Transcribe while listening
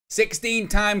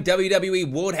16-time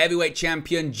WWE World Heavyweight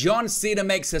Champion John Cena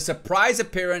makes a surprise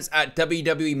appearance at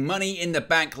WWE Money in the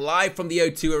Bank live from the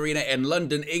O2 Arena in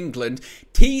London, England,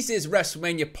 teases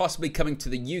WrestleMania possibly coming to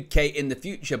the UK in the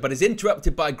future, but is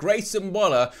interrupted by Grayson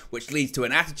Waller, which leads to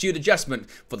an attitude adjustment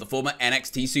for the former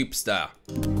NXT superstar.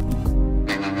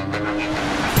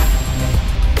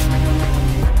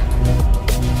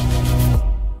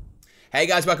 Hey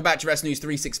guys, welcome back to Wrestling News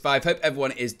 365. Hope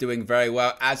everyone is doing very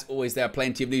well. As always, there are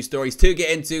plenty of news stories to get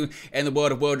into in the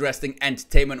world of World Wrestling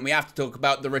Entertainment. We have to talk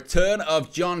about the return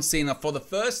of John Cena for the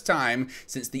first time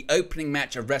since the opening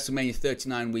match of WrestleMania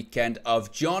 39 weekend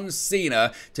of John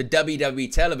Cena to WWE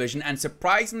television. And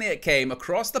surprisingly, it came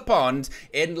across the pond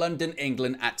in London,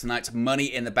 England at tonight's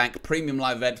Money in the Bank premium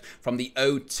live event from the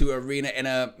O2 Arena in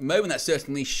a moment that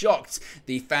certainly shocked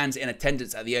the fans in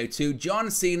attendance at the O2. John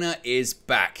Cena is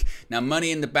back. Now,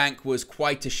 Money in the Bank was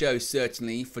quite a show,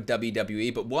 certainly, for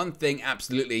WWE, but one thing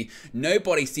absolutely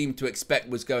nobody seemed to expect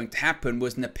was going to happen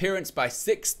was an appearance by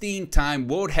 16-time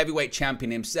World Heavyweight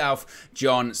Champion himself,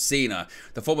 John Cena.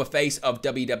 The former face of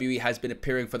WWE has been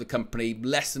appearing for the company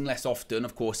less and less often,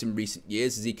 of course, in recent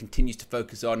years, as he continues to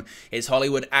focus on his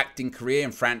Hollywood acting career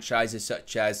in franchises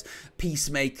such as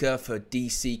Peacemaker for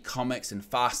DC Comics and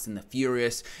Fast and the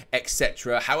Furious,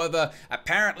 etc. However,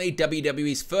 apparently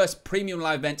WWE's first premium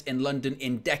live event in London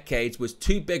in decades was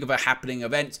too big of a happening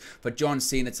event for John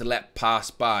Cena to let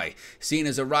pass by.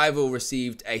 Cena's arrival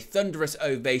received a thunderous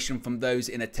ovation from those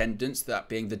in attendance, that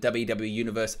being the WWE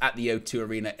Universe at the O2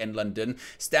 Arena in London,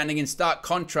 standing in stark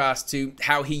contrast to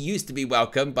how he used to be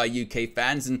welcomed by UK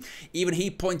fans. And even he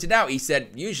pointed out, he said,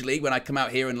 usually when I come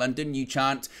out here in London, you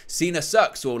chant Cena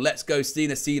sucks or let's go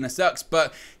Cena, Cena sucks.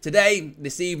 But today,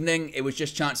 this evening, it was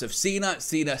just chants of Cena,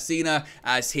 Cena, Cena,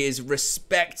 as his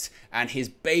respect and his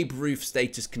Babe Ruth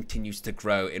status continues to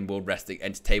grow in World Wrestling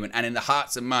Entertainment and in the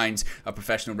hearts and minds of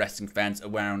professional wrestling fans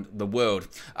around the world.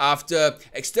 After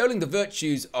extolling the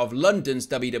virtues of London's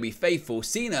WWE faithful,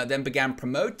 Cena then began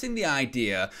promoting the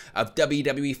idea of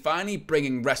WWE finally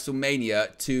bringing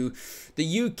WrestleMania to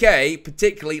the UK,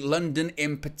 particularly London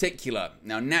in particular.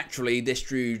 Now, naturally, this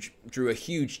drew a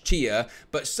huge cheer,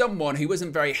 but someone who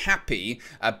wasn't very happy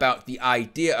about the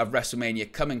idea of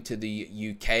WrestleMania coming to the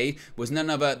UK was none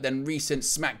other than recent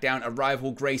SmackDown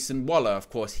arrival Grayson Waller. Of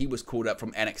course, he was called up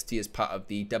from NXT as part of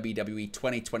the WWE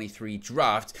 2023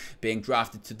 draft, being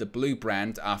drafted to the Blue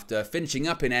brand after finishing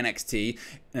up in NXT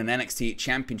in an NXT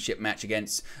championship match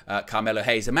against Carmelo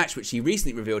Hayes, a match which he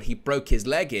recently revealed he broke his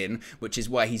leg in, which is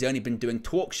why he's only been doing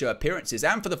talk show appearances.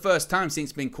 And for the first time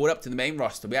since being called up to the main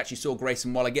roster, we actually saw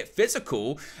Grayson Waller get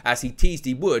physical, as he teased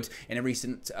he would in a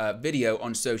recent video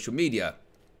on social media.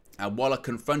 Waller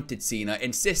confronted Cena,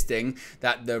 insisting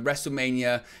that the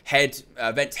WrestleMania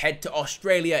event head to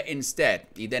Australia instead.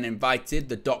 He then invited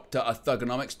the Doctor of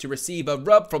Thugonomics to receive a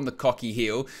rub from the cocky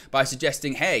heel by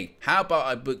suggesting, hey, how about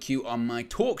I book you on my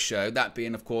talk show, that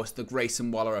being, of course, the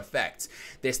Grayson Waller effect.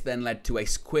 This then led to a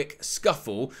quick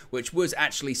scuffle, which was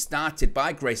actually started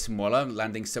by Grayson Waller,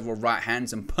 landing several right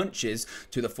hands and punches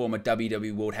to the former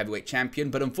WWE World Heavyweight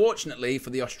Champion, but unfortunately for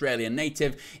the Australian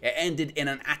native, it ended in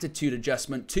an attitude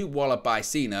adjustment to Waller by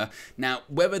Cena. Now,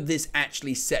 whether this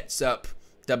actually sets up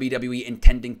WWE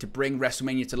intending to bring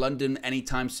WrestleMania to London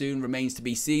anytime soon remains to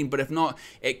be seen, but if not,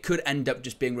 it could end up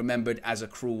just being remembered as a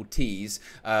cruel tease.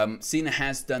 Cena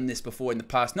has done this before in the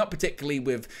past, not particularly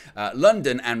with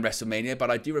London and WrestleMania, but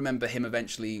I do remember him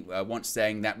eventually once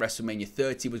saying that WrestleMania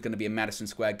 30 was going to be in Madison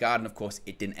Square Garden. Of course,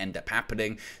 it didn't end up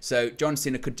happening. So John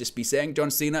Cena could just be saying,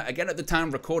 John Cena, again at the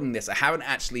time recording this, I haven't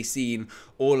actually seen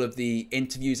all of the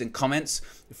interviews and comments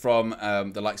from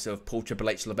the likes of Paul Triple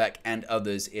H Levesque and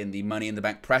others in the Money in the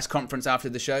Bank press conference after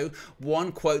the show.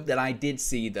 One quote that I did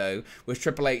see, though, was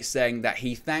Triple H saying that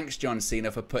he thanks John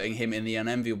Cena for putting him in the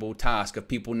unenviable task of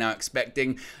people now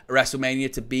expecting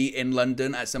WrestleMania to be in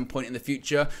London at some point in the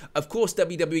future. Of course,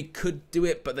 WWE could do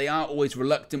it, but they are always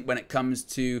reluctant when it comes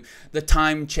to the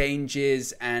time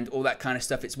changes and all that kind of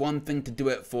stuff. It's one thing to do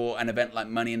it for an event like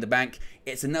Money in the Bank.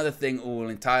 It's another thing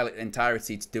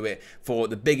entirety to do it for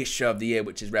the biggest show of the year,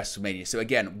 which is WrestleMania. So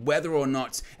again, whether or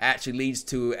not it actually leads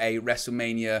to a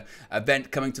WrestleMania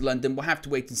event coming to London, we'll have to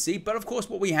wait and see. But of course,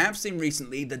 what we have seen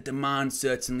recently, the demand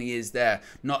certainly is there.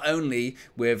 Not only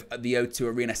with the O2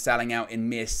 Arena selling out in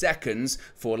mere seconds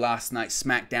for last night's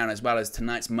SmackDown, as well as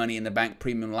tonight's Money in the Bank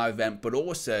premium live event, but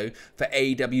also for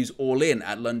AEW's All In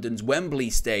at London's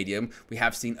Wembley Stadium. We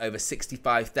have seen over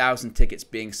 65,000 tickets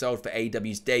being sold for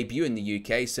AEW's debut in the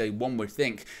UK, so one would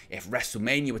think if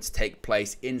WrestleMania were to take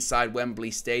place inside Wembley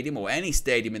Stadium or any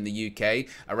stadium in the UK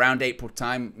around April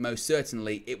time, most certainly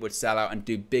certainly it would sell out and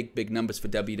do big numbers for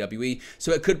WWE.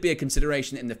 So it could be a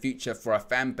consideration in the future for a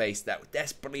fan base that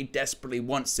desperately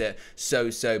wants it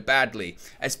so badly.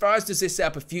 As far as does this set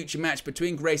up a future match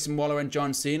between Grayson Waller and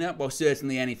John Cena, well,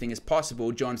 certainly anything is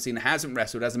possible. John Cena hasn't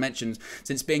wrestled, as I mentioned,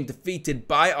 since being defeated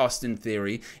by Austin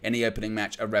Theory in the opening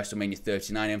match of WrestleMania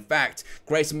 39. In fact,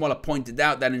 Grayson Waller pointed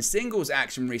out that in singles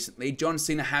action recently, John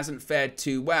Cena hasn't fared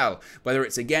too well, whether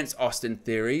it's against Austin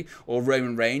Theory or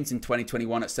Roman Reigns in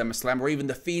 2021 at SummerSlam, or even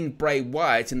The Fiend Bray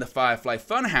Wyatt in the Firefly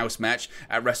Funhouse match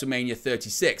at WrestleMania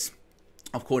 36.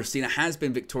 Of course, Cena has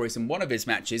been victorious in one of his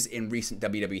matches in recent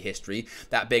WWE history,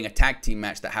 that being a tag team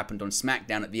match that happened on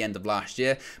SmackDown at the end of last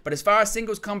year. But as far as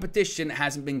singles competition, it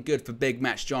hasn't been good for Big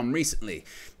Match John recently.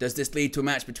 Does this lead to a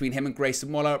match between him and Grayson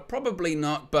Waller? Probably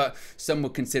not, but some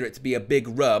would consider it to be a big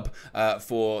rub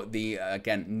for the,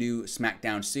 again, new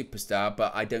SmackDown superstar,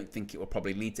 but I don't think it will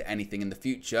probably lead to anything in the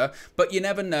future. But you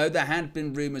never know. There had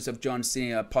been rumors of John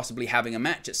Cena possibly having a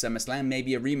match at SummerSlam,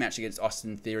 maybe a rematch against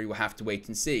Austin Theory. We'll have to wait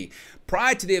and see.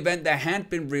 Prior to the event, there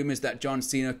had been rumors that John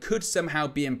Cena could somehow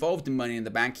be involved in Money in the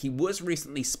Bank. He was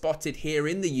recently spotted here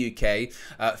in the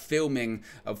UK filming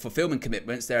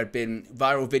commitments. There had been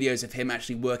viral videos of him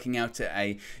actually working out at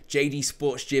a JD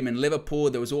Sports gym in Liverpool.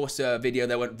 There was also a video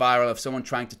that went viral of someone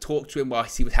trying to talk to him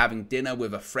whilst he was having dinner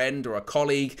with a friend or a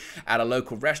colleague at a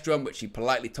local restaurant, which he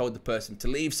politely told the person to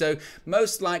leave. So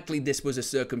most likely this was a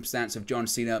circumstance of John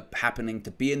Cena happening to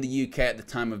be in the UK at the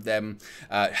time of them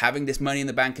having this Money in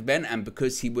the Bank event, and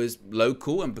because he was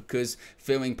local and because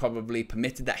filming probably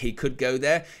permitted that he could go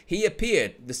there, he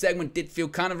appeared. The segment did feel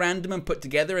kind of random and put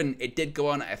together, and it did go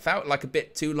on, it felt like a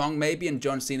bit too long maybe, and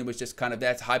John Cena was just kind of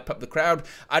there to hype up the crowd.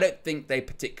 I don't think they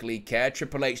particularly care.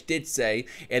 Triple H did say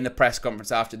in the press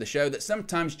conference after the show that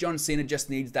sometimes John Cena just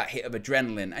needs that hit of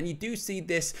adrenaline, and you do see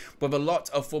this with a lot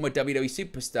of former WWE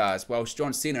superstars. Whilst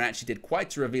John Cena actually did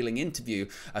quite a revealing interview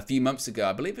a few months ago,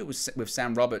 I believe it was with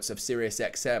Sam Roberts of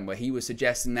SiriusXM, where he was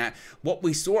suggesting that what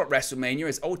we saw at WrestleMania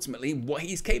is ultimately what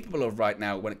he's capable of right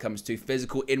now when it comes to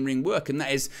physical in-ring work, and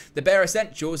that is the bare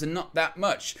essentials and not that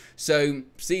much. So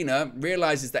Cena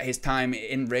realizes that his time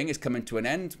in-ring is coming to an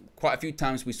end. Quite a few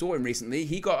times we saw him recently,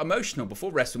 he got emotional.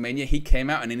 Before WrestleMania, he came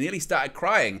out and he nearly started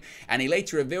crying, and he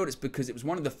later revealed it's because it was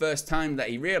one of the first times that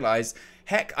he realized,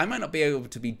 heck, I might not be able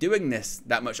to be doing this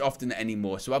that much often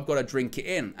anymore, so I've got to drink it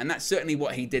in. And that's certainly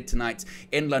what he did tonight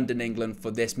in London, England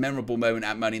for this memorable moment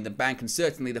at Money in the Bank, and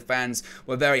certainly the fans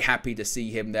were very happy to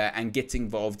see him there and get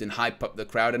involved and hype up the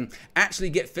crowd and actually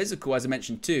get physical, as I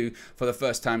mentioned too, for the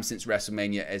first time since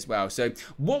WrestleMania as well. So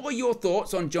what were your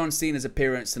thoughts on John Cena's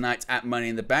appearance tonight at Money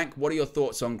in the Bank? What are your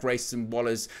thoughts on Grayson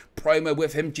Waller's promo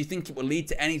with him? Do you think it will lead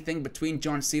to anything between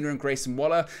John Cena and Grayson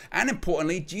Waller? And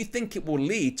importantly, do you think it will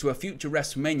lead to a future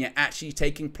WrestleMania actually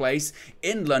taking place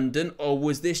in London, or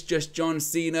was this just John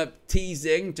Cena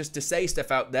teasing just to say stuff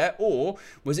out there, or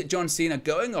was it John Cena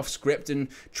going off script and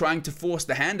trying to force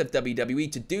the hand of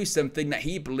WWE to do something that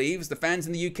he believes the fans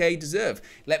in the UK deserve?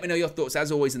 Let me know your thoughts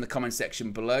as always in the comment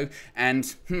section below,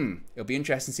 and it'll be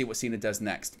interesting to see what Cena does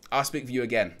next. I'll speak with you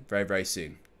again very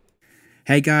soon.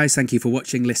 Hey guys, thank you for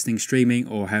watching, listening, streaming,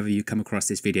 or however you come across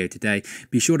this video today.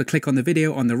 Be sure to click on the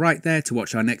video on the right there to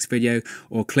watch our next video,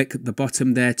 or click the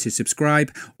bottom there to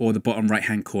subscribe, or the bottom right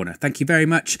hand corner. Thank you very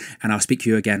much, and I'll speak to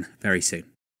you again very soon.